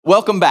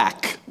Welcome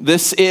back.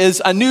 This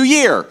is a new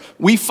year.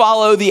 We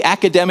follow the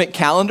academic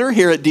calendar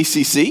here at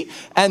DCC,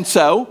 and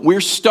so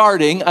we're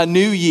starting a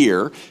new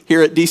year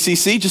here at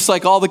DCC. Just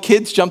like all the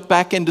kids jumped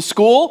back into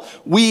school,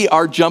 we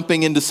are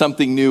jumping into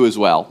something new as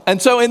well. And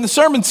so in the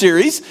sermon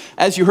series,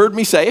 as you heard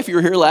me say, if you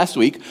were here last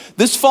week,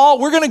 this fall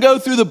we're going to go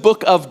through the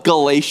book of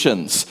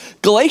Galatians.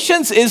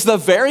 Galatians is the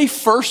very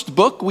first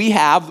book we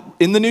have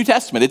in the New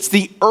Testament. It's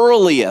the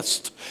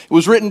earliest. It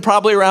was written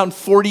probably around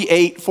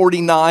 48,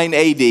 49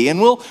 AD,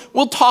 and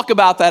we'll talk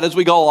about that as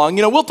we go along.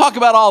 We'll talk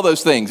about all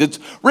those things. It's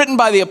written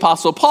by the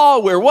Apostle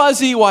Paul. Where was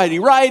he? Why did he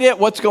write it?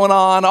 What's going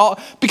on?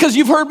 Because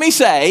you've heard me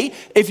say,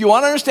 if you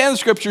want to understand the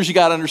scriptures, you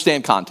got to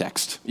understand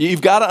context.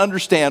 You've got to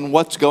understand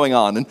what's going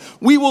on, and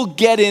we will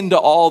get into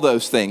all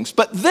those things.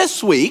 But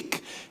this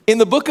week, in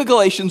the book of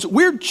Galatians,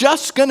 we're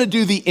just going to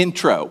do the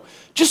intro.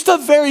 Just the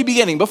very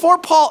beginning, before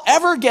Paul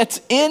ever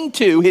gets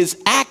into his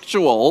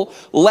actual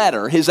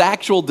letter, his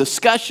actual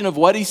discussion of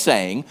what he's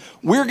saying,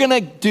 we're going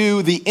to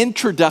do the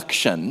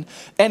introduction,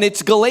 and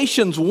it's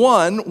Galatians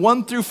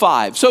 1 through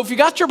 5. So if you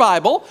got your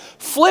Bible,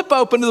 flip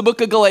open to the book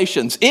of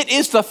Galatians. It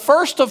is the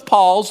first of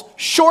Paul's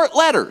short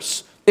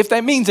letters, if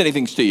that means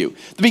anything to you.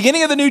 The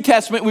beginning of the New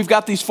Testament, we've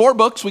got these 4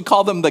 books. We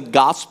call them the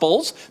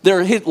Gospels.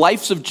 They're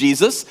lives of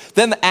Jesus.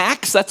 Then the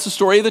Acts, that's the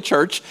story of the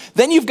church.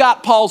 Then you've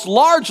got Paul's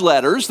large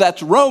letters.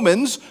 That's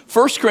Romans,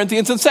 1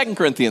 Corinthians, and 2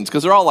 Corinthians,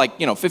 because they're all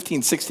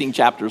 15, 16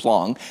 chapters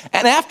long.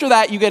 And after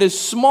that, you get his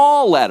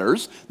small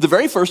letters. The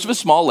very first of his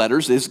small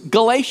letters is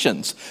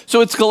Galatians.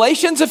 So it's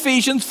Galatians,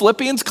 Ephesians,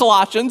 Philippians,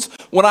 Colossians.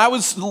 When I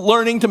was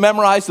learning to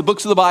memorize the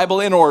books of the Bible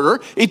in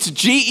order, it's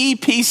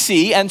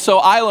GEPC, and so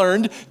I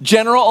learned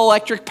General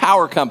Electric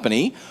Power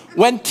Company.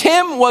 When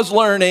Tim was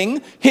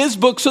learning his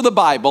books of the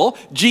Bible,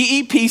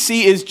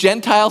 GEPC is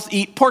Gentiles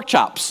Eat Pork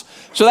Chops.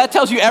 So that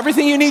tells you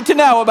everything you need to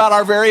know about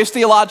our various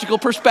theological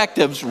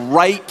perspectives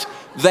right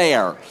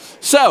there.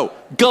 So,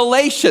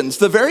 Galatians,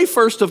 the very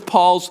first of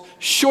Paul's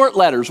short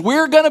letters.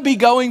 We're going to be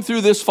going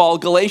through this fall,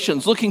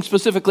 Galatians, looking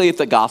specifically at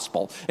the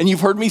gospel. And you've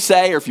heard me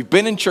say, or if you've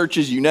been in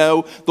churches, you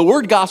know, the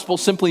word gospel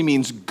simply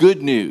means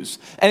good news.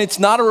 And it's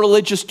not a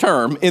religious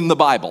term in the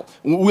Bible.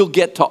 We'll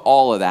get to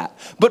all of that.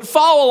 But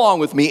follow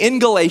along with me in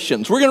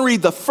Galatians. We're going to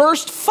read the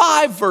first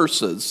 5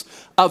 verses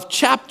of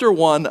chapter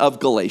 1 of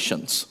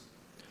Galatians.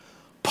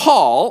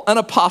 Paul, an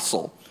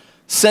apostle,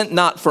 sent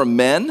not from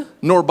men,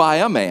 nor by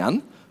a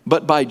man,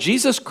 but by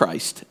Jesus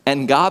Christ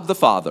and God the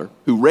Father,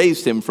 who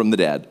raised him from the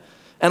dead,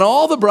 and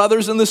all the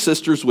brothers and the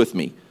sisters with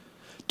me,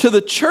 to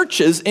the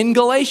churches in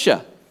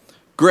Galatia,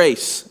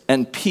 grace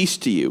and peace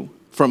to you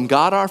from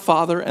God our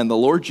Father and the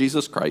Lord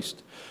Jesus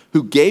Christ,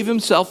 who gave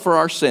himself for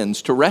our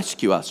sins to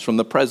rescue us from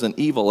the present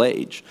evil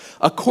age,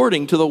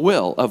 according to the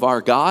will of our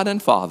God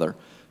and Father,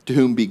 to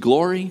whom be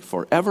glory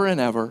forever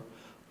and ever.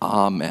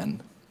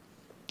 Amen.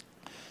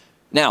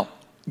 Now,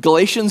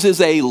 Galatians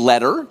is a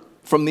letter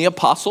from the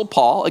Apostle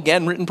Paul,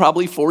 again, written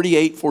probably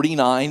 48,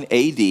 49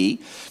 AD.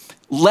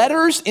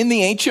 Letters in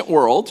the ancient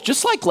world,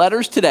 just like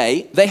letters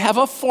today, they have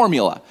a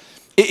formula.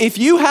 If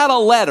you had a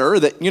letter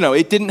that,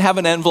 it didn't have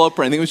an envelope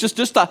or anything, it was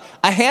just a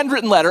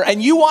handwritten letter,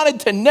 and you wanted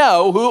to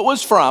know who it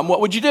was from,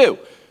 what would you do?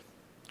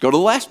 Go to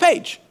the last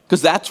page,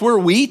 because that's where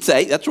we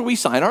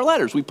sign our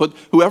letters. We put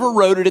whoever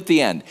wrote it at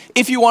the end.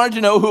 If you wanted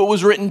to know who it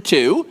was written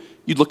to,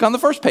 you'd look on the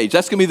first page.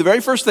 That's going to be the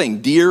very first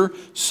thing, dear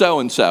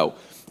so-and-so.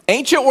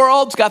 Ancient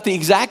world's got the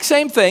exact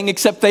same thing,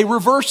 except they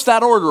reverse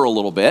that order a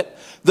little bit.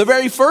 The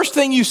very first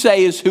thing you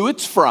say is who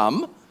it's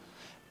from,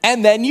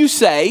 and then you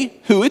say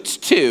who it's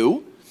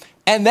to,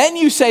 and then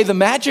you say the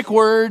magic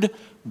word,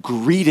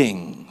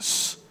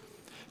 greetings.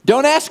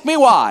 Don't ask me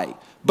why,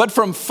 but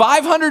from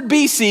 500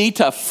 BC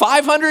to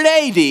 500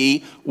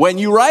 AD, when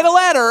you write a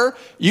letter,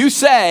 you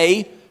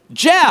say,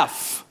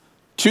 Jeff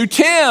to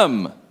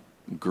Tim,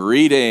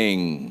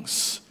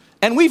 greetings.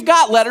 And we've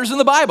got letters in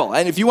the Bible.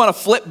 And if you want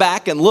to flip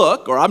back and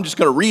look, or I'm just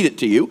going to read it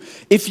to you,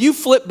 if you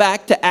flip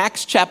back to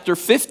Acts chapter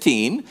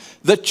 15,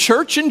 the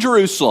church in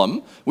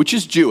Jerusalem, which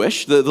is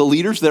Jewish, the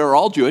leaders there are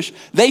all Jewish,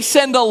 they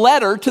send a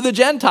letter to the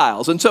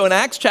Gentiles. And so in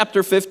Acts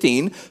chapter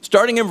 15,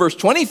 starting in verse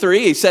 23,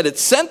 he said, it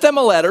sent them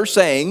a letter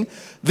saying,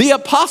 the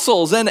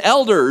apostles and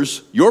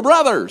elders, your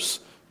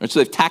brothers. And so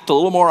they've tacked a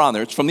little more on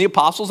there. It's from the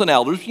apostles and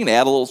elders. You can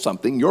add a little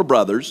something, your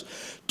brothers,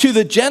 to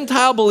the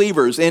Gentile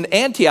believers in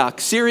Antioch,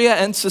 Syria,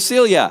 and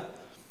Cilicia.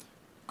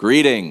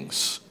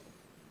 Greetings.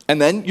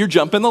 And then you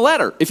jump in the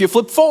letter. If you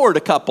flip forward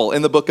a couple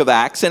in the book of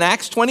Acts, in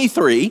Acts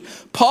 23,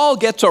 Paul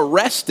gets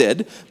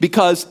arrested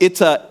because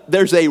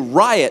there's a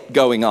riot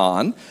going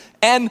on,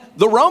 and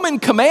the Roman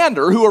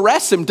commander who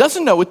arrests him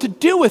doesn't know what to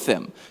do with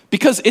him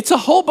because it's a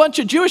whole bunch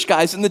of Jewish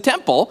guys in the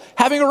temple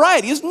having a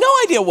riot. He has no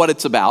idea what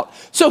it's about.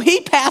 So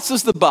he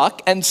passes the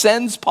buck and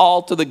sends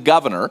Paul to the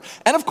governor,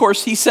 and of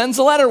course he sends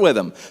a letter with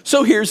him.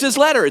 So here's his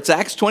letter. It's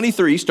Acts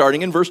 23,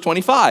 starting in verse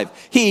 25.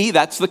 He,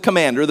 that's the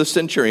commander, the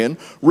centurion,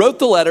 wrote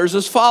the letters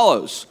as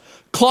follows.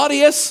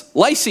 Claudius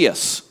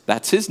Lysias,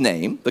 that's his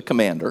name, the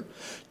commander,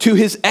 to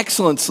his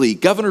excellency,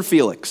 Governor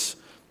Felix.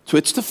 So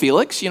it's to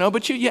Felix,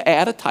 but you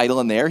add a title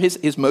in there,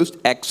 his most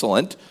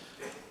excellent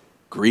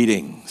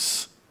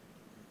greetings.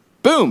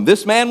 Boom,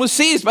 this man was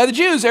seized by the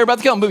Jews. They're about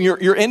to kill him. Boom,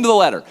 you're into the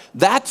letter.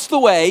 That's the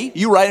way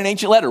you write an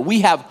ancient letter.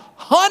 We have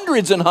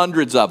hundreds and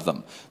hundreds of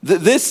them.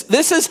 This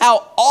is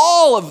how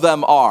all of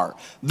them are.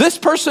 This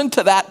person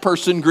to that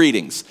person,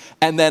 greetings.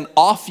 And then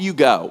off you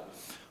go.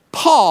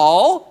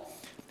 Paul,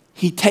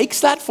 he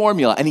takes that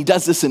formula, and he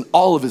does this in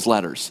all of his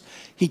letters.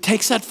 He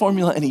takes that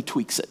formula and he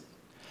tweaks it.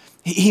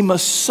 He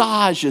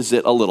massages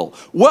it a little.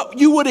 What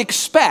you would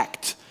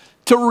expect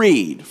to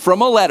read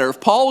from a letter,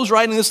 if Paul was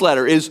writing this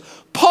letter, is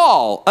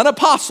Paul, an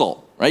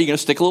apostle, right? You're going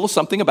to stick a little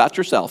something about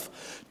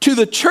yourself. To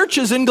the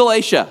churches in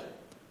Galatia,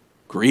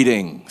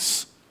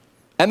 greetings.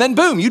 And then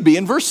boom, you'd be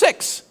in verse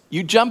 6.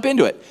 You jump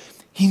into it.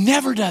 He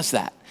never does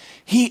that.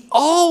 He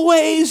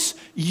always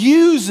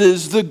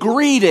uses the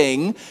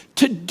greeting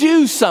to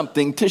do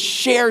something, to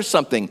share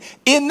something.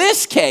 In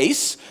this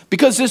case,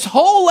 because this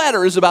whole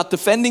letter is about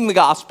defending the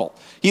gospel,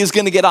 he is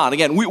going to get on.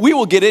 Again, we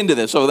will get into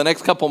this over the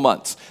next couple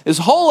months. His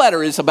whole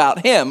letter is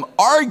about him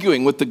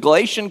arguing with the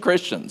Galatian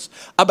Christians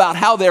about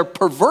how they're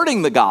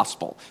perverting the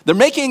gospel. They're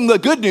making the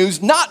good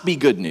news not be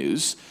good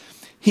news.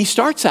 He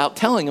starts out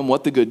telling them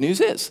what the good news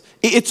is.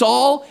 It's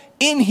all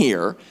in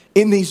here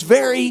in these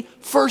very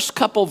first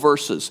couple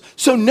verses.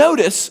 So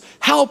notice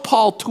how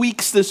Paul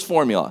tweaks this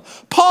formula.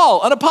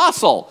 Paul, an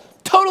apostle,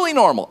 totally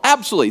normal,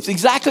 absolutely. It's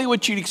exactly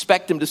what you'd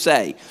expect him to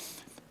say.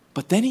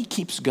 But then he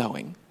keeps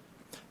going.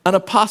 An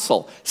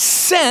apostle,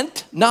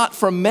 sent not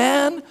from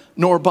man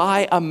nor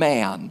by a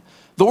man.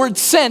 The word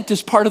sent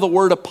is part of the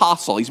word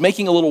apostle. He's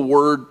making a little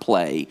word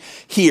play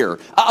here.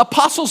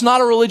 Apostle's not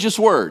a religious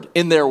word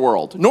in their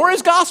world, nor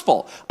is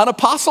gospel. An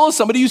apostle is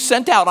somebody who's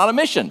sent out on a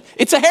mission.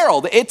 It's a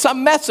herald. It's a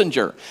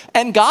messenger.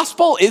 And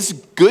gospel is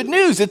good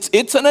news.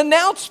 It's an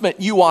announcement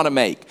you want to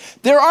make.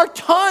 There are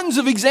tons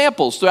of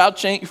examples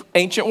throughout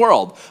ancient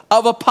world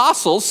of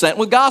apostles sent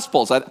with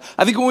gospels. I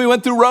think when we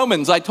went through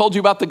Romans, I told you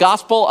about the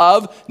gospel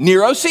of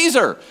Nero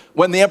Caesar.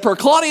 When the Emperor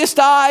Claudius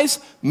dies,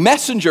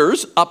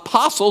 messengers,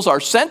 apostles are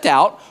sent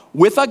out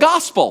with a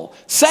gospel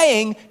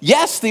saying,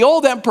 yes, the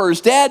old emperor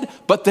is dead,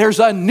 but there's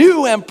a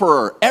new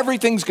emperor.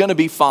 Everything's going to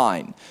be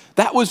fine.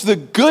 That was the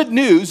good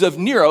news of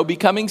Nero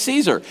becoming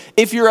Caesar.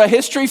 If you're a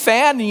history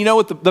fan and you know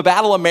what the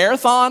Battle of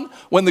Marathon,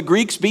 when the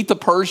Greeks beat the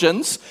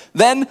Persians,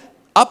 then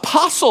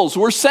apostles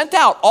were sent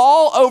out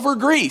all over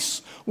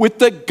Greece with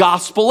the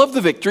gospel of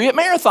the victory at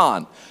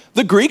Marathon.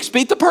 The Greeks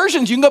beat the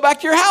Persians. You can go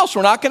back to your house.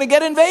 We're not going to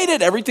get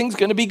invaded. Everything's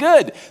going to be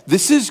good.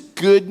 This is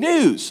good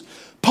news.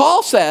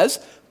 Paul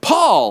says,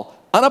 Paul,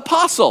 an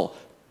apostle,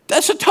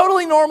 that's a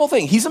totally normal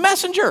thing. He's a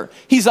messenger.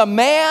 He's a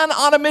man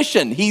on a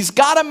mission. He's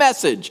got a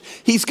message.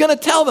 He's going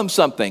to tell them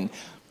something.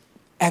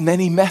 And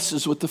then he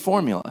messes with the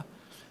formula.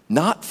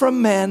 Not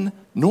from men,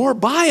 nor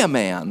by a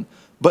man,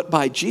 but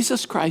by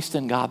Jesus Christ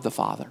and God the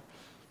Father.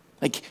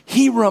 Like,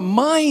 he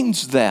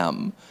reminds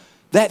them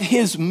that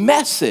his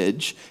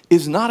message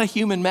is not a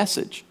human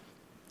message.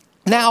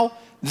 Now,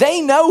 they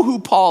know who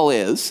Paul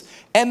is,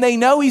 and they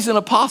know he's an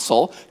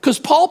apostle because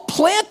Paul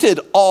planted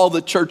all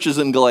the churches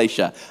in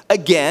Galatia.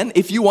 Again,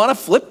 if you want to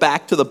flip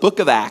back to the book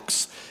of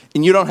Acts,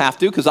 and you don't have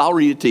to because I'll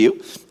read it to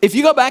you. If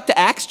you go back to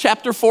Acts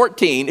chapter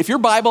 14, if your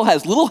Bible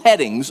has little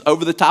headings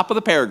over the top of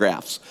the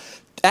paragraphs,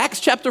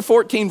 Acts chapter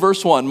 14,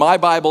 verse 1, my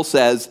Bible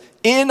says,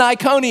 in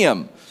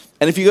Iconium.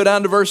 And if you go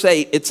down to verse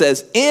 8, it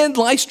says, in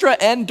Lystra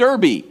and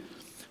Derbe.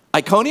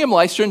 Iconium,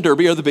 Lystra, and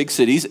Derbe are the big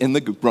cities in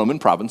the Roman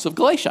province of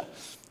Galatia.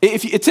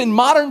 It's in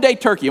modern-day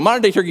Turkey.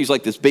 Modern-day Turkey is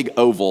like this big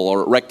oval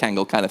or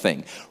rectangle kind of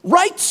thing.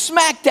 Right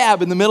smack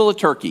dab in the middle of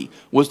Turkey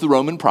was the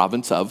Roman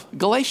province of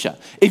Galatia.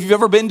 If you've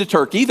ever been to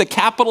Turkey, the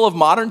capital of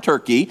modern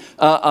Turkey,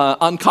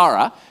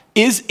 Ankara,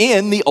 is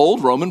in the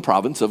old Roman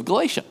province of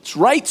Galatia. It's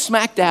right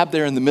smack dab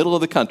there in the middle of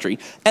the country.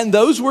 And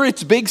those were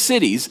its big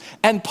cities.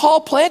 And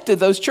Paul planted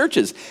those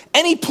churches.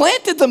 And he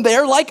planted them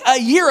there like a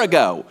year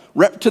ago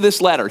to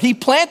this letter. He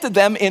planted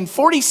them in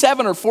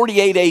 47 or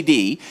 48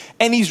 AD.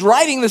 And he's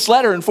writing this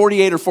letter in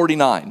 48 or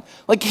 49.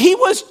 Like, he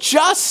was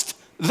just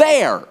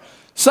there.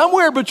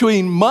 Somewhere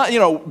between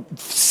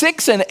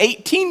 6 and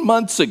 18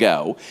 months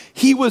ago,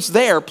 he was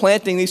there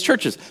planting these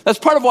churches. That's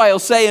part of why he'll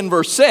say in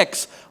verse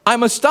 6,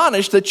 I'm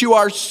astonished that you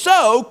are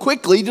so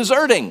quickly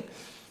deserting.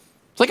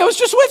 It's like, I was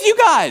just with you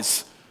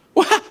guys.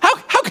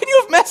 How can you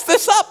have messed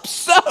this up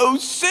so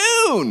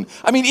soon?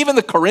 I mean, even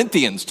the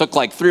Corinthians took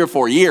like 3 or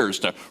 4 years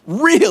to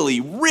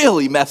really,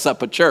 really mess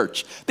up a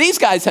church. These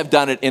guys have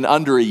done it in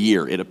under a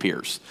year, it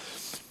appears.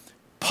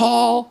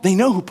 Paul, they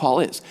know who Paul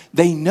is.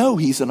 They know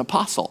he's an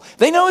apostle.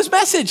 They know his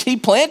message. He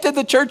planted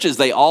the churches.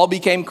 They all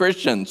became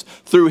Christians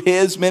through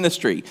his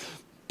ministry.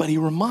 But he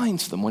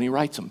reminds them when he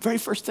writes them, very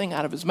first thing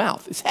out of his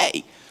mouth is,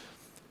 hey,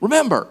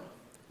 remember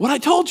what I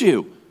told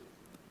you.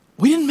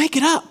 We didn't make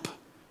it up.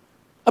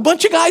 A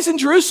bunch of guys in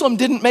Jerusalem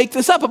didn't make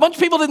this up. A bunch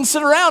of people didn't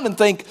sit around and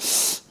think,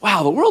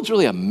 wow, the world's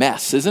really a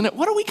mess, isn't it?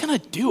 What are we going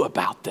to do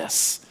about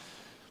this?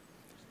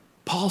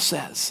 Paul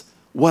says,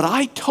 what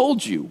I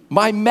told you,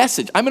 my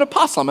message, I'm an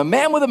apostle, I'm a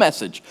man with a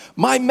message.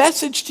 My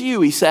message to you,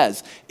 he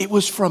says, it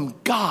was from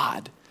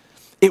God.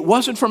 It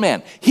wasn't for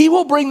man. He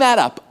will bring that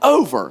up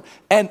over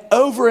and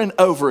over and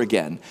over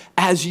again,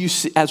 as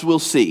we'll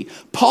see.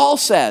 Paul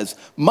says,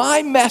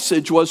 my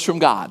message was from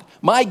God.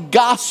 My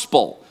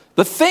gospel,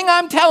 the thing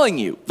I'm telling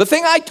you, the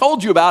thing I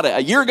told you about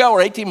a year ago or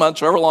 18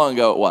 months, or however long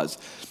ago it was,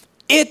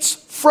 it's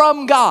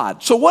from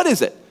God. So what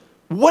is it?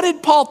 What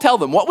did Paul tell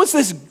them? What was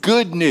this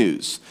good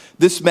news,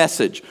 this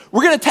message?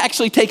 We're going to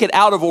actually take it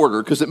out of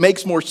order because it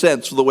makes more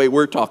sense for the way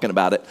we're talking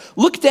about it.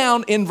 Look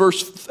down in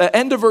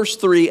end of verse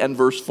 3 and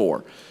verse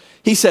 4.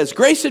 He says,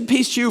 grace and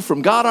peace to you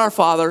from God our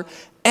Father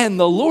and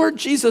the Lord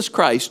Jesus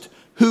Christ,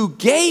 who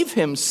gave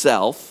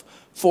himself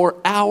for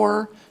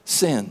our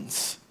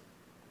sins.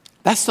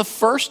 That's the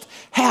first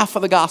half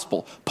of the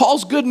gospel.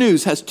 Paul's good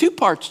news has two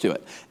parts to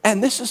it.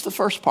 And this is the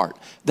first part,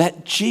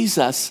 that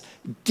Jesus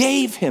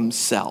gave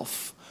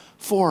himself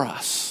for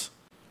us.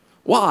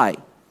 Why?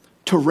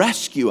 To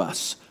rescue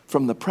us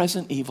from the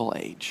present evil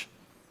age.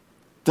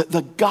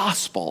 The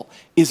gospel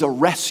is a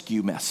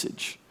rescue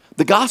message.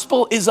 The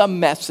gospel is a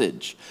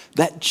message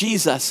that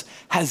Jesus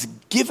has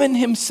given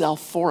himself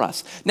for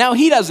us. Now,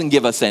 he doesn't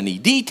give us any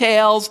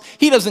details.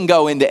 He doesn't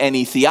go into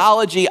any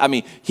theology. I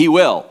mean, he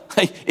will.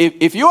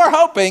 If you are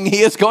hoping he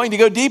is going to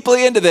go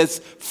deeply into this,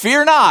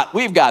 fear not.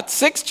 We've got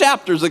 6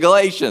 chapters of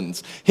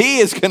Galatians. He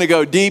is going to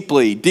go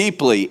deeply,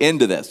 deeply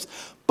into this.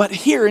 But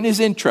here in his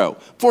intro,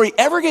 before he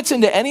ever gets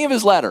into any of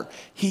his letter,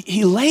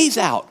 he lays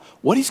out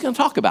what he's going to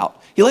talk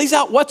about. He lays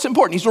out what's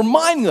important. He's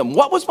reminding them,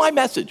 what was my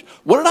message?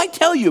 What did I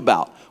tell you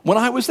about when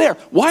I was there?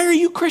 Why are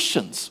you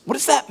Christians? What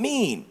does that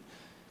mean?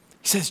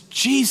 He says,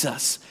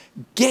 Jesus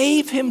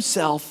gave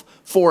himself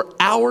for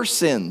our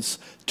sins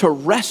to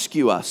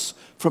rescue us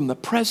from the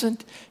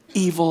present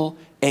evil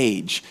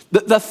age.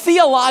 The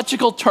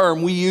theological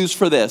term we use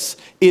for this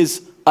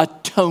is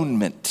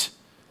atonement.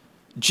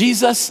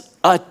 Jesus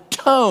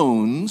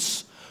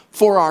atones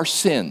for our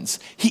sins.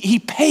 He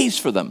pays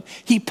for them.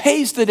 He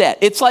pays the debt.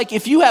 It's like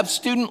if you have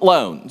student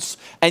loans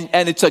and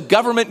it's a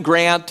government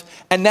grant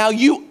and now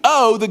you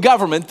owe the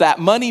government that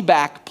money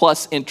back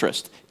plus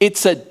interest.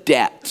 It's a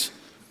debt.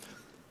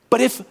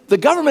 But if the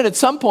government at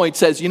some point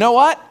says, you know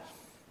what?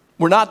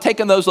 We're not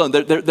taking those loans.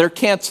 They're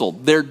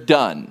canceled. They're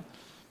done.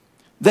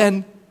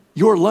 Then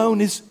your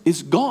loan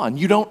is gone.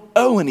 You don't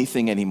owe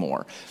anything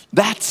anymore.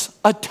 That's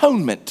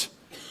atonement.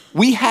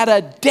 We had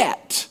a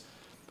debt,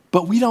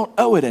 but we don't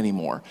owe it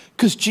anymore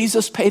because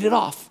Jesus paid it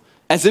off.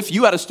 As if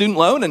you had a student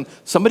loan and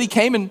somebody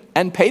came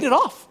and paid it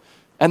off.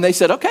 And they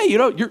said, okay,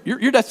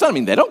 your debt's done. I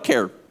mean, they don't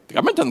care. The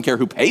government doesn't care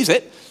who pays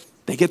it.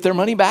 They get their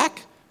money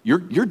back. Your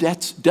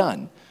debt's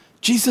done.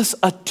 Jesus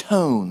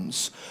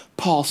atones,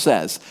 Paul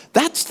says.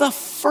 That's the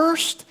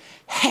first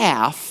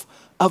half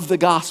of the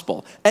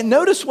gospel. And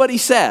notice what he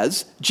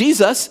says.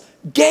 Jesus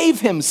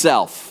gave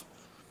himself.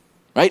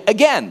 Right?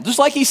 Again, just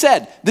like he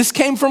said, this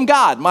came from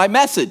God, my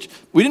message.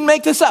 We didn't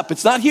make this up.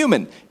 It's not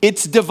human.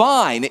 It's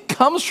divine. It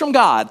comes from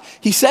God.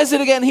 He says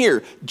it again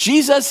here.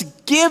 Jesus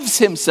gives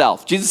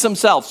himself. Jesus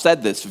himself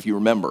said this, if you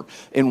remember,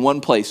 in one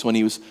place when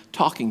he was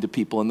talking to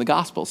people in the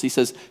Gospels. He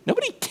says,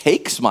 nobody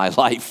takes my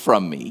life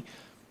from me,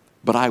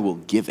 but I will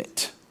give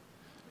it.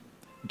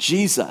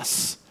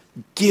 Jesus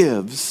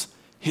gives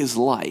his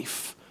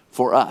life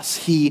for us.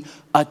 He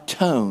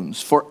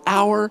atones for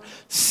our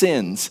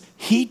sins.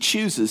 He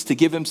chooses to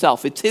give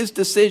himself. It's his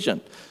decision.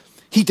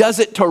 He does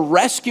it to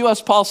rescue us,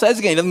 Paul says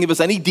again. He doesn't give us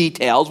any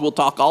details. We'll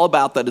talk all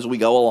about that as we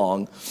go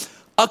along.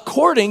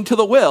 According to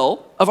the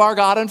will of our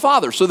God and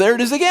Father. So there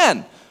it is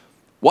again.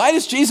 Why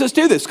does Jesus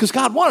do this? Because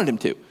God wanted him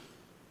to.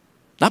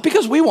 Not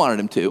because we wanted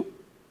him to.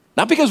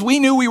 Not because we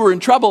knew we were in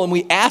trouble and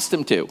we asked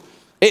him to.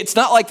 It's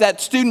not like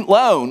that student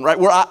loan, right,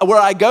 where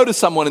I go to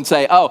someone and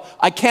say, oh,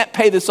 I can't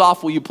pay this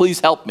off. Will you please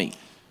help me?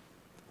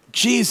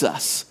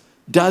 Jesus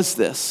does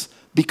this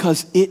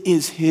because it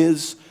is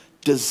his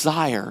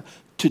desire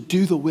to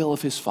do the will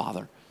of his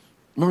Father.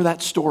 Remember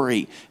that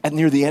story at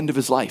near the end of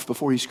his life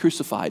before he's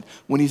crucified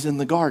when he's in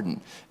the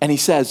garden. And he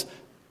says,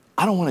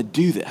 I don't want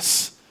to do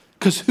this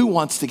because who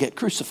wants to get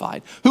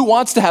crucified? Who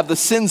wants to have the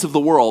sins of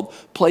the world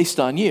placed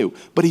on you?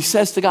 But he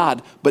says to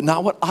God, but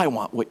not what I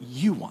want, what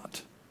you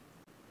want.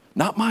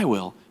 Not my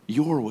will,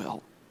 your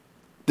will.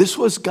 This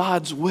was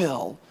God's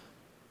will.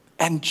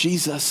 And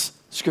Jesus,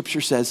 Scripture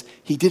says,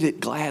 he did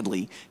it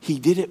gladly. He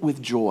did it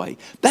with joy.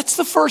 That's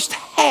the first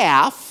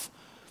half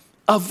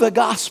of the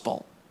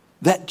gospel,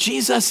 that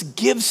Jesus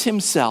gives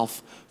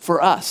himself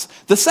for us.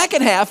 The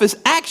second half is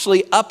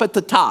actually up at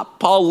the top.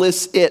 Paul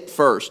lists it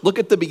first. Look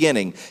at the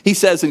beginning. He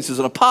says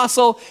an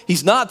apostle.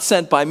 He's not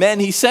sent by men.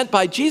 He's sent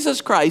by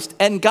Jesus Christ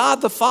and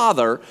God the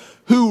Father,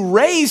 who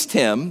raised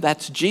him,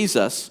 that's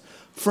Jesus,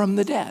 from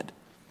the dead.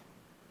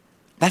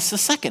 That's the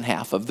second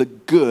half of the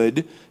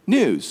good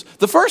news.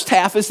 The first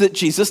half is that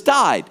Jesus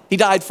died. He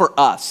died for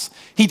us.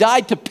 He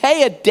died to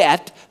pay a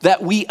debt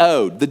that we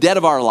owed, the debt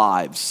of our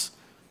lives.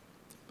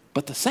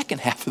 But the second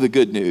half of the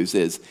good news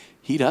is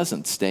he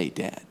doesn't stay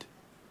dead.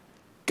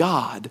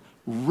 God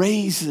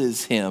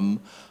raises him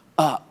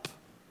up.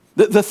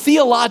 The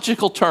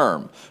theological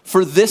term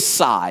for this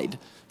side,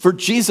 for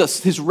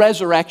Jesus, his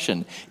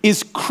resurrection,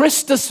 is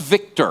Christus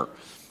Victor.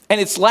 and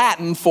it's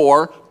Latin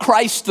for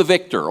Christ the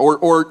victor,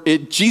 or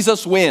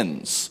Jesus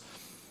wins.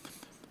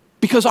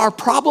 Because our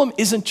problem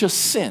isn't just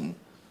sin.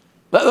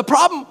 The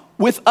problem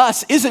with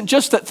us isn't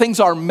just that things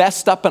are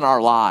messed up in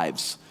our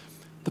lives.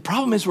 The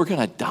problem is we're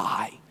going to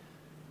die.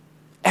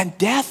 And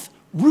death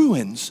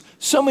ruins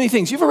so many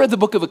things. You ever read the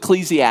book of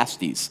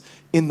Ecclesiastes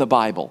in the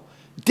Bible?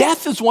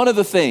 Death is one of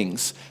the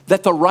things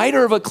that the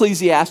writer of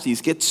Ecclesiastes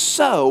gets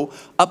so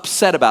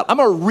upset about. I'm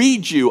going to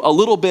read you a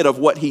little bit of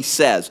what he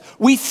says.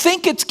 We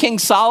think it's King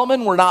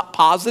Solomon. We're not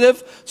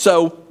positive.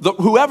 So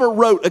whoever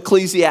wrote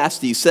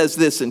Ecclesiastes says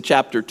this in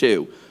chapter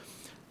 2.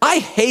 I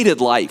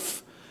hated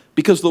life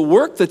because the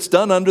work that's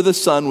done under the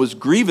sun was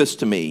grievous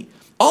to me.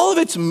 All of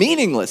it's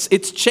meaningless.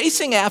 It's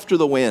chasing after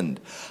the wind.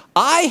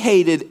 I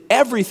hated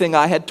everything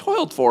I had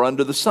toiled for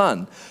under the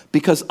sun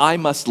because I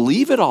must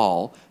leave it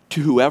all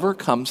to whoever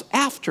comes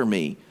after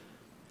me.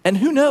 And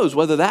who knows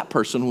whether that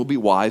person will be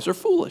wise or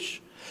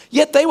foolish.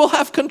 Yet they will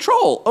have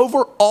control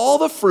over all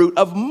the fruit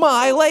of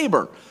my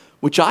labor,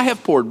 which I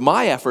have poured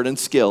my effort and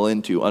skill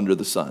into under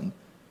the sun.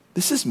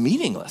 This is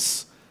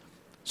meaningless.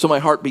 So my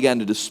heart began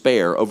to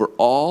despair over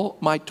all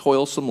my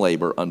toilsome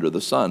labor under the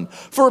sun.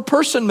 For a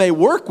person may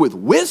work with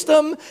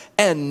wisdom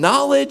and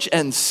knowledge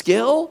and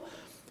skill,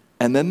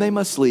 and then they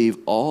must leave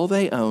all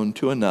they own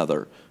to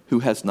another who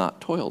has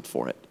not toiled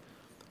for it.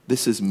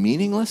 This is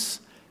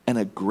meaningless and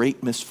a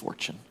great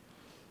misfortune.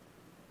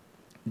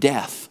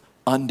 Death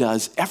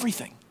undoes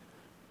everything.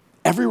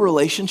 Every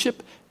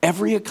relationship,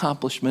 every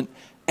accomplishment,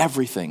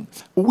 everything.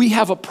 We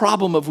have a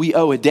problem of we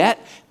owe a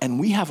debt, and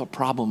we have a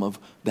problem of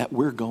that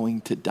we're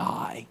going to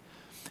die.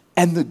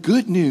 And the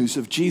good news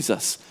of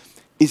Jesus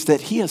is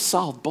that he has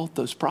solved both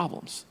those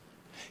problems.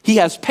 He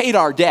has paid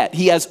our debt.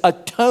 He has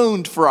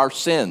atoned for our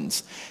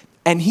sins.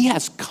 And he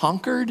has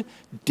conquered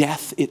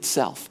death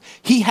itself.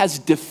 He has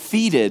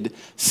defeated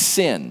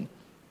sin.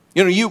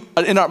 You know,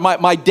 in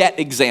my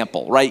debt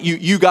example, right?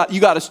 You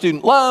got a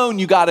student loan,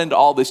 you got into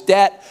all this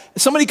debt.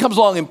 Somebody comes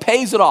along and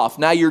pays it off.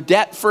 Now you're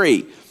debt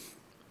free.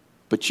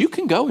 But you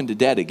can go into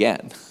debt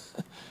again.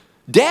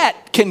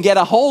 Debt can get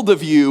a hold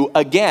of you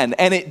again,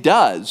 and it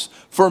does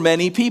for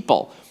many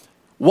people.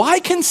 Why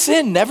can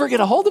sin never get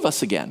a hold of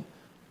us again?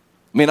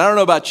 I mean, I don't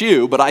know about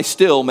you, but I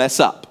still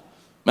mess up.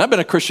 I've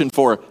been a Christian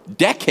for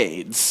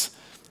decades,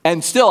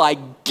 and still I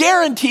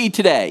guarantee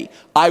today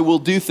I will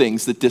do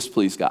things that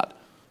displease God.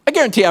 I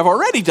guarantee I've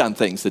already done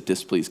things that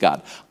displease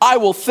God. I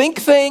will think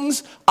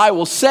things, I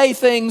will say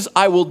things,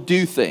 I will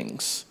do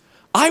things.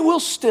 I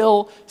will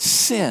still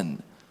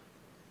sin.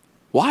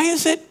 Why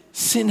is it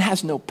sin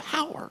has no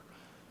power?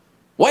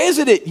 Why is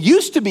it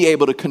used to be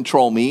able to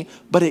control me,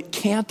 but it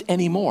can't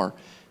anymore?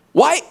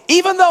 Why,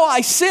 even though I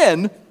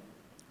sin,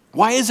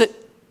 why is it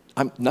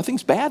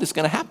nothing's bad is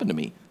going to happen to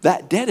me?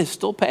 That debt is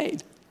still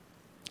paid.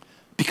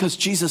 Because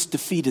Jesus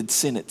defeated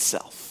sin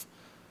itself.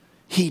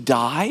 He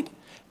died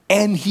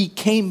and he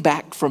came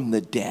back from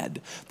the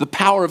dead. The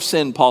power of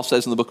sin, Paul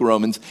says in the book of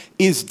Romans,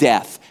 is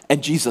death.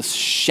 And Jesus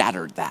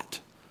shattered that.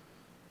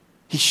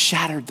 He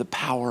shattered the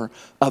power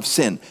of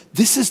sin.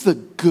 This is the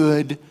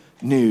good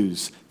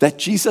news, that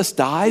Jesus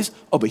dies,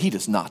 but he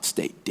does not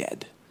stay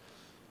dead.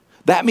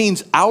 That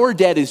means our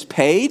debt is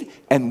paid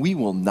and we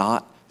will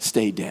not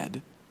stay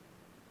dead.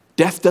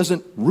 Death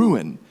doesn't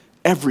ruin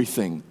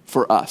everything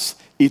for us.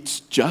 It's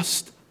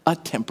just a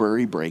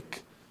temporary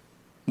break.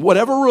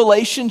 Whatever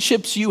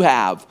relationships you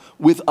have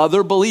with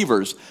other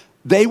believers,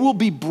 they will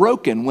be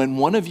broken when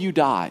one of you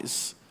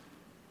dies,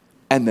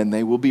 and then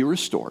they will be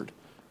restored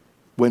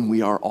when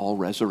we are all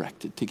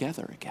resurrected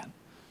together again.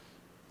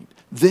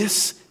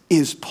 This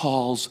is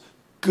Paul's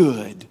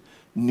good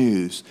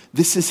news.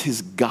 This is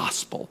his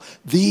gospel.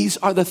 These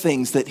are the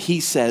things that he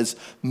says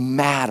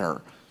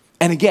matter.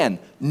 And again,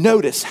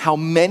 notice how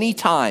many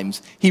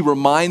times he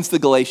reminds the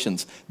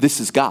Galatians, this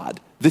is God,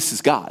 this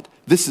is God,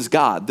 this is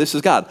God, this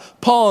is God.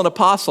 Paul, an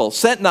apostle,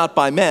 sent not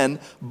by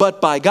men,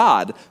 but by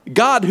God.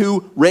 God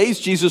who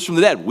raised Jesus from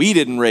the dead. We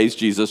didn't raise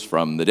Jesus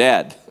from the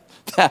dead.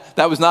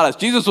 That was not us.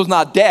 Jesus was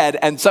not dead,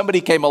 and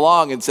somebody came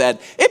along and said,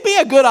 it'd be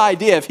a good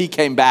idea if he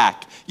came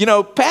back. You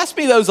know, pass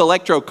me those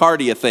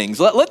electrocardia things.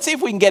 Let's see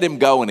if we can get him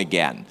going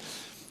again.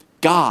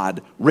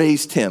 God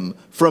raised him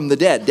from the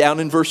dead. Down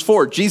in verse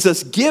 4,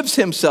 Jesus gives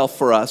himself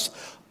for us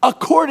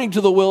according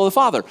to the will of the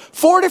Father.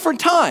 4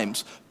 different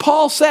times,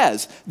 Paul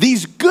says,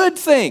 these good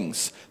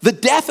things, the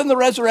death and the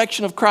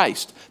resurrection of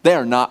Christ, they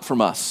are not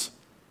from us.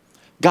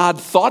 God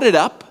thought it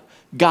up,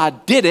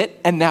 God did it,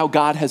 and now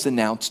God has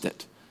announced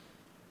it.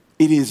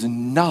 It is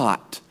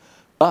not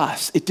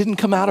us. It didn't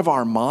come out of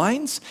our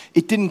minds.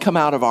 It didn't come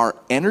out of our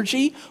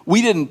energy.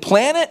 We didn't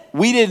plan it.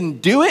 We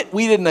didn't do it.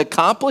 We didn't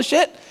accomplish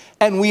it.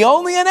 And we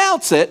only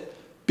announce it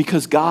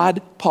because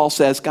God, Paul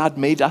says, God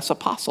made us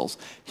apostles.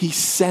 He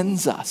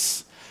sends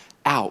us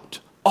out.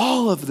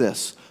 All of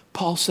this,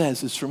 Paul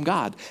says, is from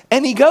God.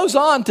 And he goes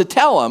on to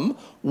tell them,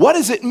 what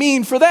does it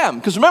mean for them?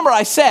 Because remember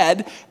I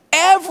said,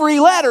 every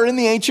letter in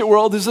the ancient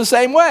world is the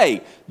same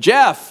way.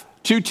 Jeff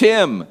to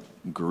Tim,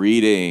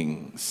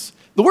 greetings.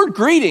 The word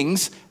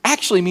greetings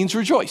actually means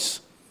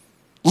rejoice.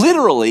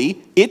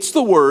 Literally, it's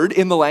the word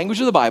in the language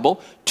of the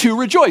Bible to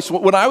rejoice.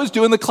 When I was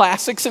doing the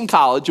classics in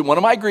college in one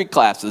of my Greek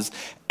classes,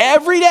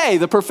 every day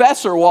the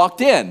professor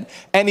walked in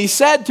and he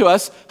said to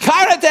us,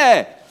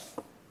 "Charite,"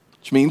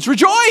 which means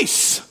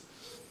rejoice.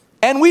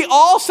 And we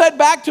all said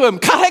back to him,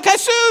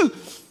 "Karekasu,"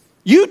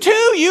 you too,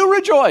 you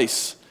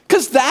rejoice.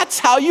 Because that's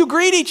how you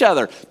greet each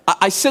other.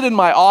 I sit in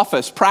my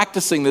office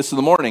practicing this in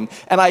the morning,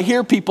 and I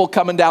hear people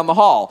coming down the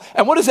hall.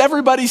 And what does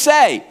everybody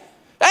say?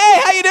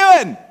 "Hey, how you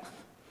doing?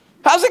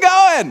 How's it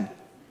going?"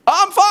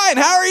 "I'm fine,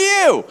 how are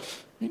you?"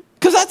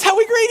 Because that's how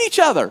we greet each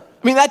other.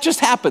 I mean, that just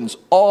happens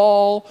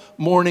all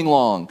morning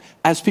long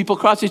as people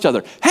cross each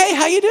other. "Hey,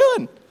 how you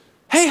doing?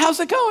 Hey,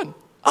 how's it going?"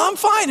 "I'm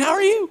fine, how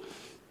are you?"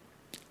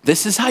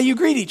 This is how you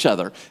greet each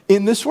other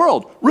in this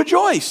world.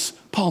 Rejoice.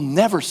 Paul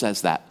never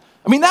says that.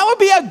 I mean, that would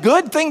be a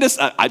good thing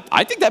to,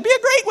 I think that'd be a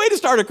great way to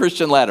start a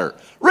Christian letter.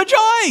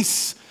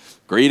 Rejoice.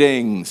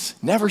 Greetings.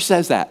 Never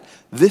says that.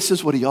 This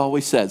is what he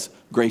always says,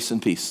 grace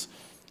and peace.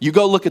 You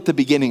go look at the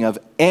beginning of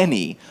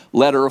any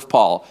letter of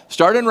Paul.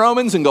 Start in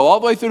Romans and go all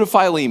the way through to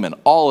Philemon.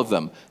 All of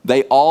them.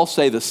 They all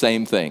say the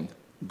same thing,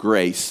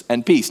 grace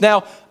and peace.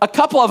 Now, a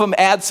couple of them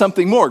add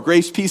something more,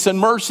 grace, peace, and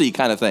mercy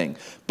kind of thing.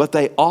 But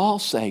they all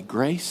say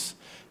grace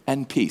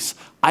and peace.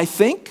 I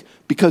think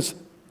because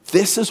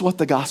this is what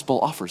the gospel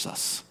offers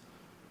us.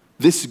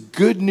 This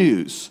good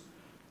news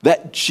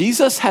that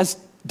Jesus has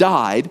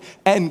died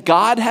and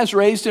God has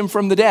raised him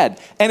from the dead.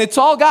 And it's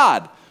all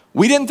God.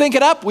 We didn't think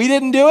it up. We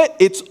didn't do it.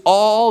 It's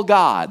all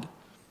God.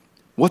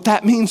 What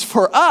that means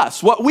for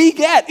us, what we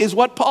get is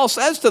what Paul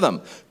says to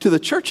them, to the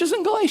churches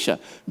in Galatia.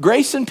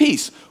 Grace and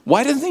peace.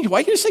 Why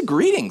can't you say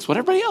greetings, what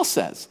everybody else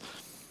says?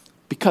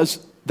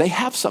 Because they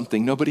have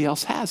something nobody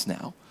else has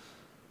now.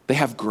 They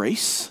have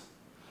grace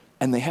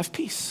and they have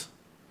peace.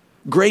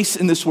 Grace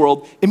in this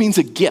world, it means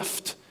a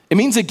gift. It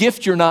means a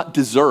gift you're not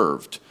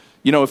deserved.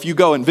 You know, if you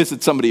go and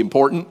visit somebody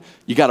important,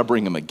 you got to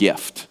bring them a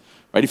gift,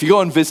 right? If you go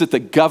and visit the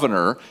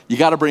governor, you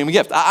got to bring him a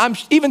gift.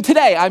 Even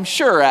today, I'm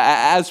sure,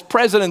 as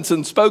presidents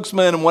and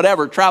spokesmen and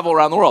whatever travel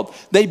around the world,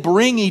 they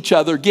bring each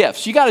other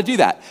gifts. You got to do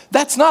that.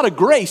 That's not a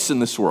grace in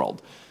this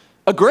world.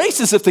 A grace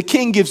is if the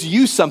king gives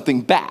you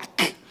something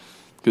back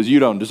because you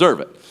don't deserve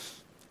it.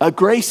 A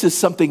grace is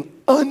something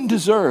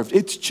undeserved.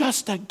 It's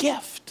just a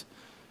gift.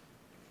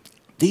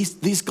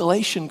 These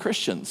Galatian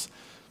Christians,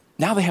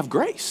 now they have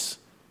grace,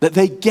 that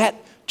they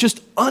get just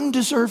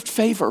undeserved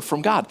favor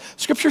from God.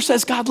 Scripture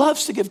says God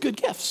loves to give good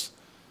gifts.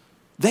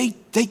 They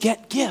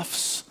get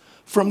gifts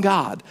from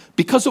God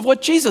because of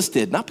what Jesus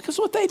did, not because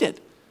of what they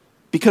did.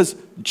 Because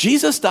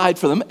Jesus died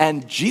for them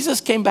and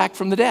Jesus came back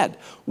from the dead.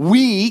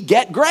 We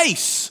get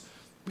grace.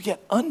 We get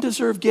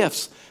undeserved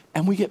gifts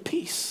and we get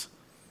peace.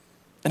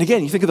 And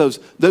again, you think of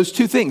those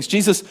two things.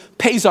 Jesus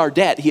pays our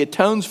debt. He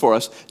atones for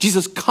us.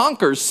 Jesus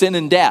conquers sin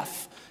and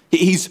death.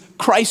 He's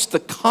Christ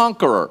the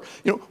conqueror.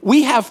 You know,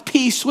 we have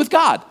peace with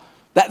God.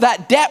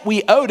 That debt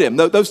we owed him,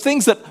 those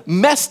things that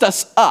messed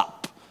us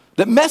up,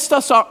 that messed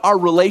us our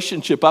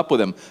relationship up with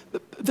him,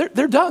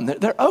 they're done.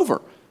 They're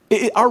over.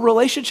 Our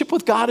relationship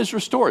with God is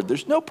restored.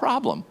 There's no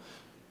problem.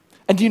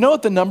 And do you know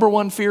what the number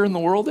one fear in the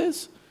world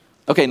is?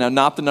 Okay, now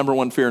not the number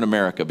one fear in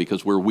America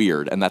because we're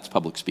weird and that's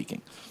public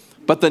speaking.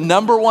 But the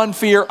number one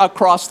fear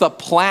across the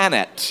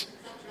planet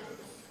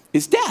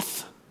is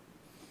death.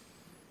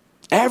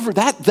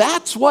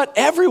 That's what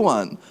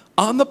everyone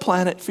on the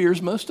planet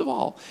fears most of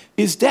all,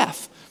 is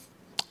death.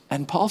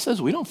 And Paul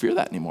says we don't fear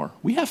that anymore.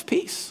 We have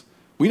peace.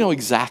 We know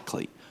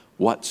exactly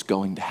what's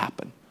going to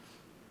happen.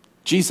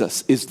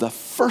 Jesus is the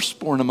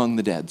firstborn among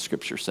the dead,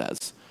 Scripture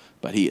says,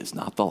 but he is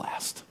not the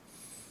last.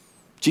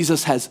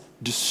 Jesus has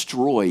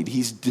destroyed,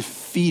 he's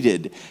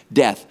defeated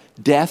death.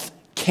 Death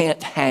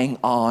can't hang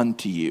on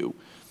to you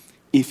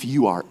if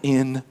you are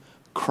in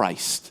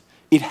Christ.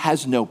 It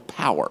has no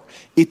power.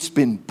 It's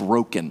been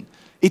broken.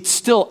 It's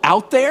still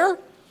out there,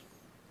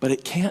 but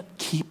it can't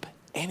keep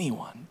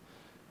anyone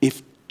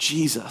if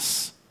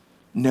Jesus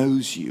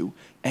knows you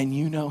and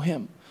you know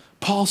him.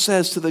 Paul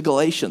says to the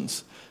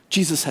Galatians,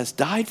 Jesus has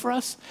died for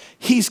us.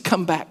 He's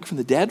come back from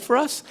the dead for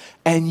us.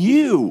 And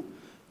you,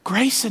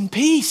 grace and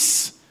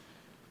peace.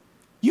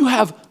 You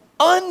have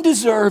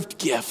undeserved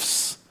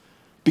gifts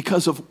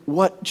because of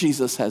what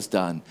Jesus has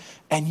done.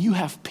 And you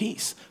have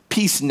peace.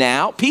 Peace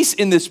now, peace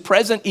in this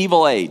present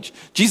evil age.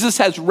 Jesus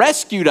has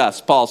rescued us,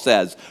 Paul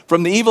says,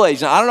 from the evil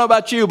age. Now, I don't know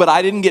about you, but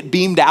I didn't get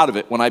beamed out of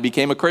it when I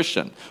became a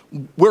Christian.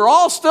 We're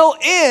all still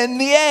in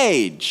the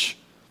age.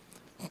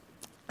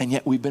 And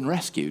yet we've been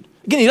rescued.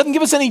 Again, he doesn't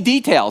give us any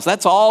details.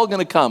 That's all going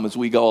to come as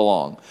we go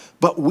along.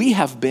 But we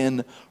have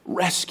been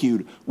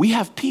rescued. We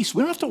have peace.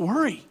 We don't have to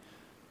worry.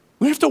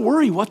 We don't have to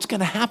worry what's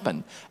going to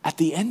happen at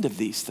the end of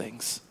these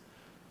things.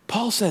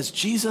 Paul says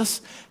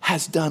Jesus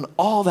has done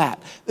all that.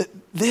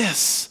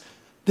 This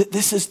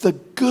is the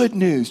good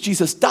news.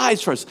 Jesus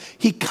dies for us.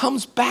 He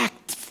comes back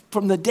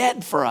from the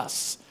dead for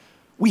us.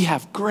 We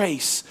have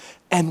grace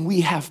and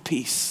we have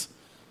peace.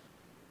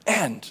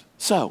 And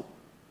so,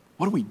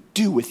 what do we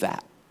do with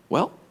that?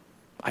 Well,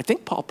 I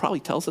think Paul probably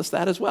tells us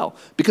that as well.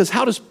 Because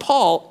how does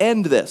Paul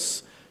end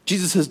this?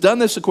 Jesus has done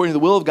this according to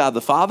the will of God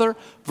the Father.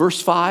 Verse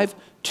 5,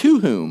 to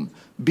whom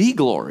be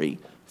glory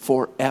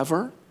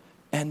forever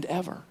and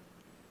ever.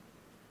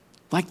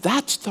 Like,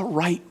 that's the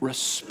right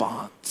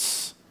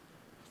response.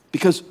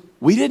 Because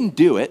we didn't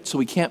do it, so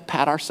we can't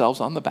pat ourselves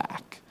on the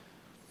back.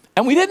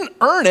 And we didn't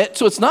earn it,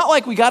 so it's not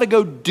like we got to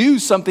go do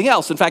something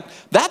else. In fact,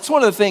 that's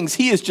one of the things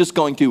he is just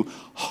going to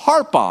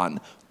harp on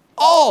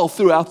all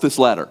throughout this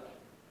letter,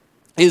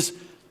 is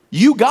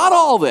you got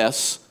all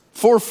this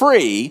for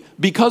free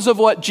because of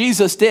what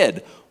Jesus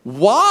did.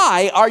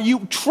 Why are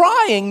you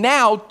trying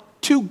now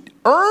to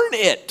earn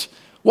it?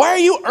 Why are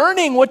you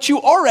earning what you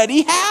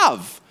already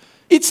have?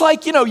 It's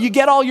like, you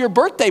get all your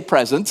birthday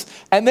presents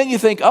and then you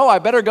think, oh, I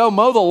better go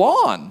mow the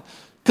lawn.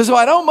 Because if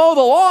I don't mow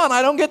the lawn,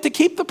 I don't get to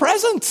keep the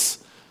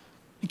presents.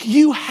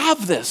 You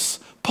have this,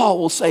 Paul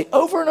will say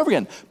over and over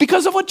again,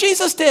 because of what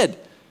Jesus did.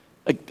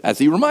 Like, as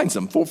he reminds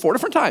them four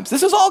different times.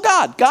 This is all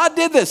God. God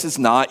did this. It's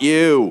not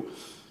you.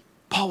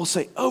 Paul will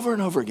say over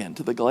and over again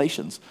to the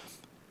Galatians,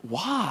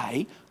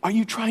 why are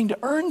you trying to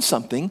earn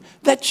something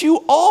that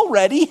you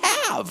already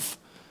have?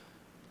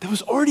 That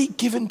was already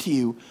given to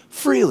you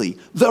freely.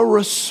 The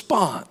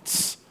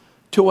response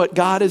to what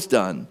God has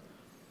done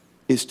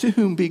is to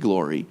whom be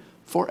glory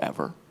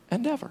forever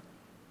and ever.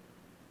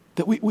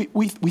 That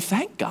we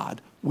thank God.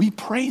 We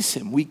praise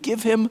him. We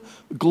give him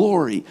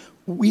glory.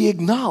 We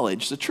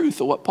acknowledge the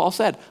truth of what Paul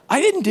said. I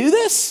didn't do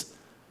this.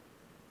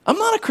 I'm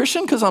not a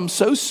Christian because I'm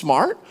so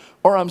smart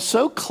or I'm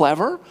so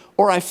clever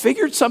or I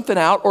figured something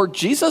out or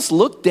Jesus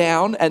looked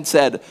down and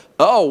said,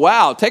 oh,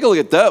 wow, take a look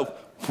at those.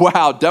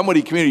 Wow,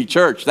 Dunwoody Community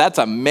Church, that's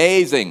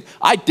amazing.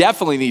 I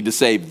definitely need to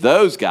save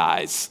those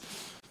guys.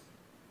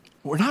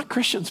 We're not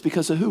Christians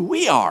because of who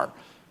we are.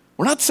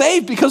 We're not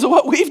saved because of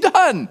what we've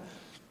done.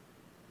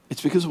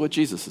 It's because of what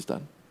Jesus has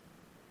done.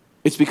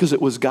 It's because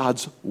it was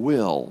God's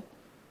will.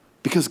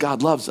 Because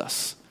God loves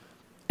us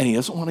and he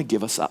doesn't want to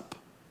give us up.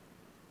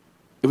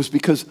 It was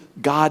because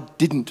God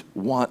didn't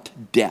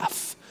want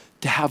death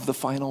to have the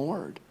final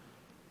word.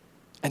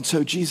 And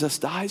so Jesus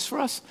dies for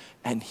us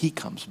and he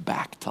comes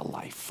back to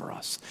life for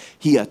us.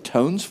 He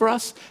atones for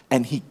us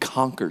and he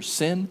conquers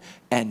sin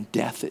and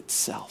death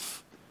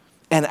itself.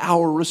 And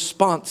our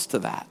response to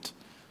that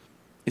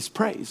is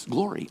praise,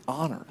 glory,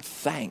 honor,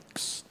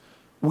 thanks.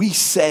 We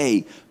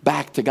say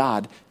back to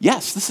God,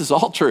 yes, this is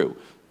all true.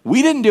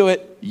 We didn't do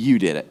it, you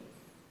did it.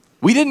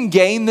 We didn't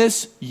gain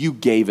this, you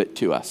gave it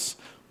to us.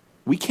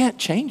 We can't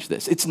change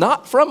this. It's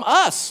not from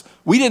us.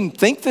 We didn't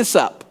think this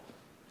up.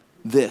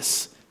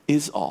 This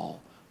is all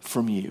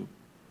from you.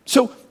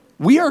 So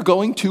we are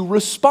going to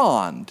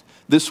respond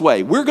this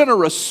way. We're going to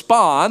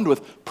respond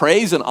with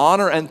praise and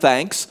honor and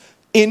thanks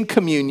in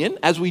communion,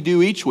 as we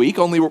do each week,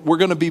 only we're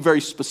going to be very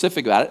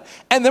specific about it.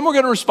 And then we're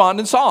going to respond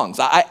in songs.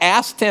 I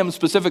asked him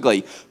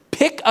specifically,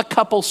 pick a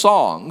couple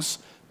songs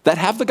that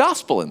have the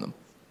gospel in them.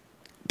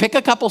 Pick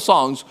a couple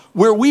songs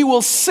where we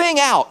will sing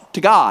out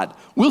to God.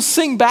 We'll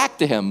sing back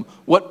to him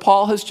what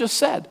Paul has just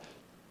said.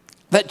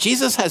 That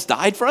Jesus has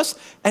died for us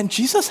and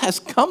Jesus has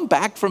come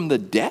back from the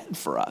dead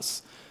for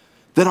us.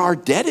 That our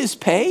debt is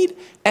paid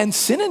and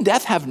sin and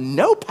death have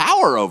no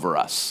power over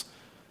us.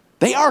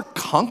 They are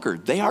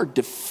conquered. They are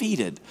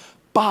defeated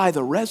by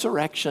the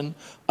resurrection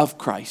of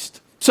Christ.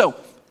 So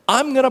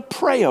I'm going to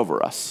pray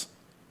over us.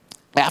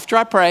 After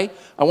I pray,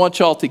 I want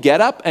y'all to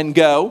get up and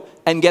go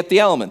and get the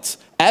elements.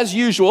 As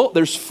usual,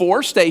 there's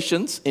 4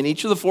 stations in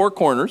each of the 4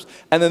 corners,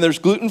 and then there's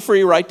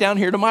gluten-free right down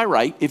here to my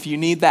right if you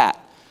need that.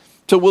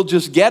 So we'll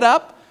just get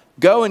up,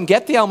 go and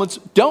get the elements.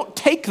 Don't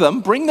take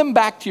them. Bring them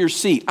back to your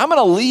seat. I'm going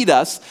to lead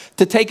us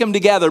to take them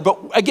together. But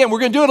again, we're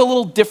going to do it a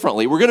little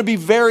differently. We're going to be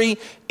very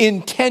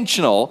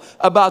intentional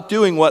about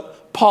doing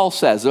what Paul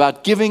says,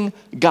 about giving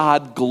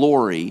God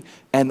glory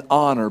and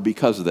honor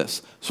because of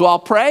this. So I'll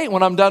pray.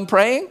 When I'm done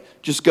praying,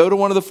 just go to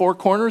one of the 4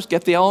 corners,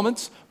 get the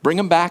elements, bring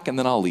them back, and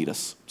then I'll lead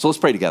us. So let's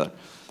pray together.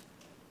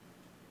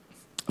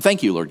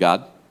 Thank you, Lord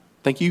God.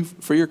 Thank you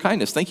for your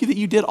kindness. Thank you that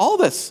you did all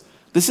this.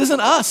 This isn't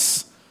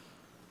us.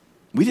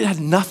 We had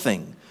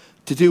nothing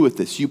to do with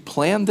this. You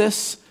planned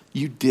this,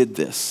 you did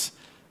this,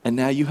 and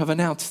now you have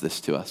announced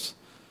this to us.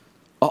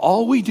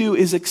 All we do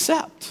is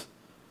accept.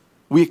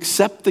 We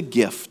accept the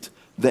gift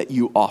that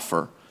you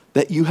offer,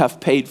 that you have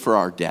paid for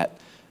our debt,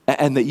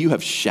 and that you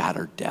have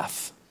shattered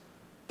death.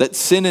 That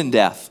sin and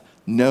death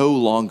no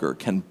longer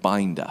can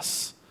bind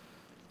us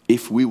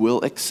if we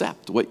will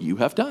accept what you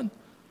have done.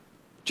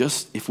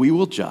 If we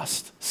will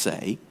just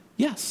say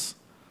yes.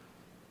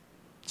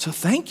 So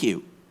thank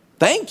you.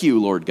 Thank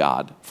you, Lord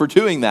God, for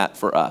doing that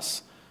for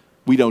us.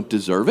 We don't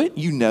deserve it.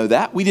 You know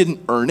that. We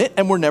didn't earn it,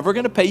 and we're never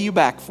going to pay you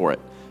back for it.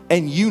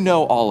 And you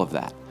know all of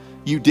that.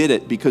 You did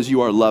it because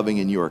you are loving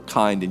and you are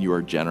kind and you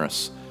are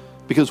generous,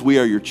 because we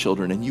are your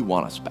children and you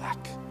want us back.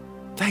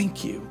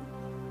 Thank you.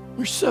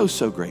 We're so,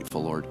 so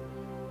grateful, Lord.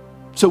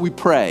 So we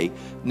pray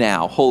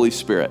now, Holy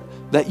Spirit,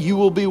 that you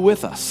will be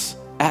with us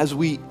as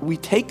we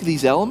take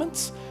these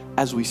elements,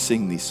 as we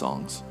sing these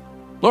songs.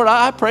 Lord,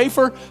 I pray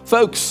for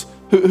folks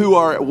who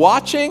are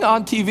watching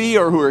on TV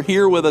or who are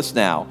here with us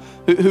now,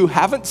 who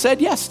haven't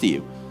said yes to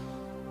you,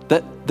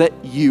 that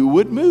you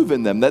would move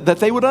in them, that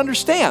they would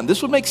understand.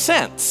 This would make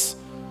sense.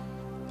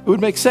 It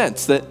would make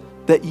sense that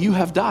that you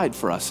have died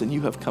for us and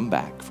you have come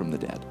back from the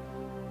dead.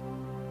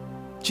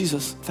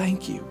 Jesus,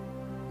 thank you.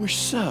 We're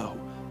so,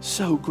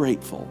 so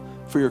grateful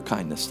for your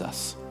kindness to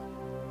us.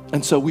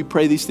 And so we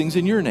pray these things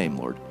in your name,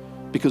 Lord,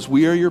 because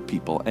we are your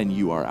people and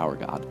you are our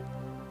God.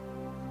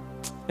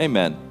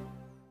 Amen.